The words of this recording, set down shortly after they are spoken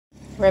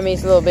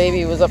Remy's little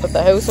baby was up at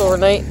the house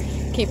overnight,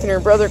 keeping her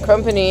brother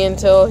company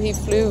until he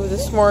flew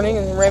this morning,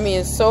 and Remy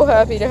is so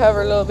happy to have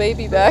her little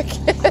baby back.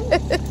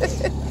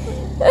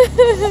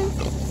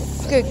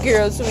 Good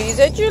girl, sweetie. Is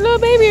that your little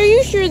baby? Are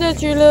you sure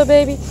that's your little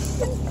baby?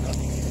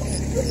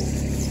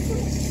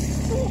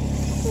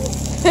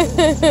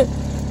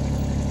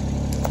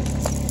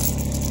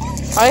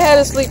 I had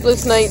a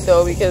sleepless night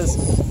though, because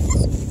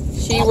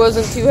she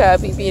wasn't too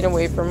happy being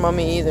away from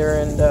Mommy either,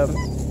 and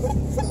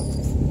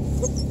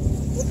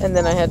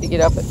then I had to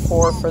get up at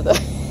 4 for the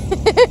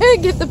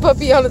get the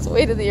puppy on its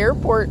way to the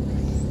airport.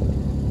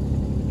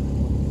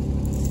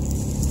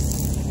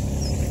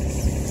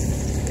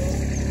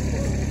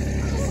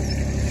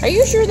 Are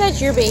you sure that's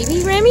your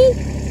baby, Remy?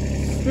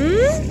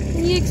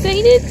 Are you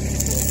excited?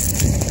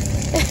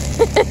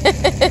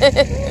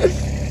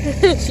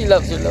 She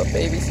loves her little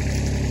babies.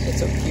 She's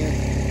so cute.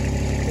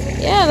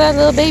 Yeah, that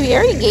little baby. I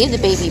already gave the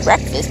baby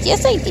breakfast.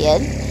 Yes, I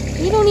did.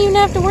 You don't even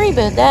have to worry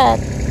about that.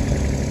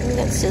 We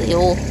got silly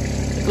old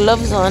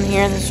gloves on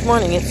here this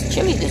morning. It's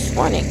chilly this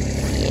morning.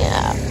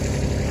 Yeah.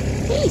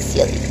 Hey,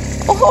 silly.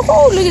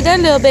 Oh, look at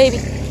that little baby.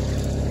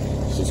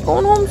 She's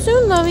going home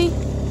soon, lovey.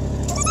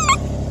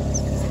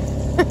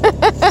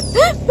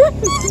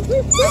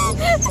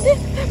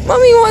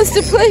 Mommy wants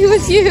to play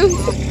with you.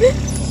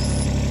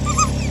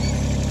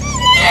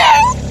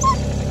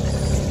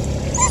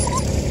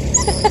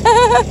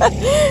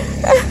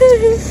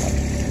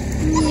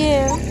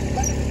 Yeah.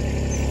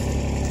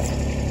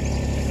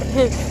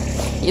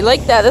 You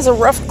like that? That's a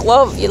rough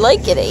glove. You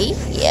like it, eh?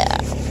 Yeah.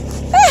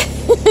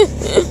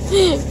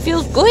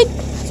 Feels good?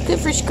 It's good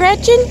for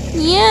scratching?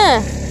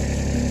 Yeah.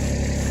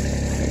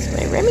 That's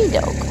my Remy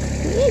dog.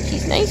 Yeah,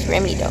 she's nice,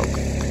 Remy dog.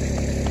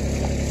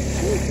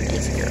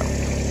 Nice girl.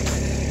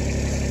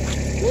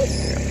 Nice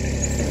girl.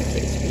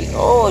 Okay, sweetie.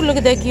 Oh, look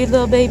at that cute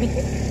little baby.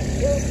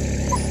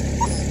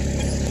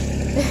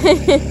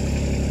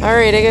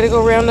 Alright, I gotta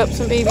go round up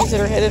some babies that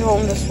are headed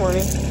home this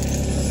morning.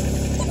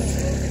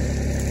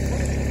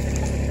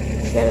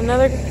 We got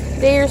another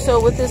day or so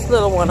with this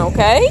little one,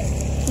 okay?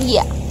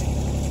 Yeah.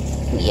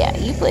 Yeah,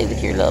 you play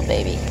with your little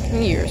baby.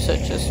 You're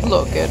such a...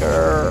 Look at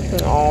her.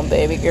 Oh,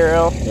 baby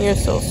girl. You're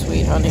so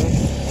sweet, honey.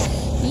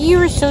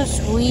 You're so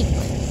sweet.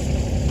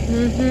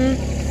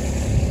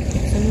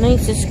 The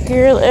nicest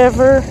girl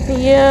ever.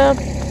 Yeah.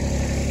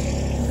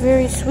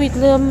 Very sweet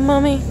little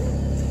mommy.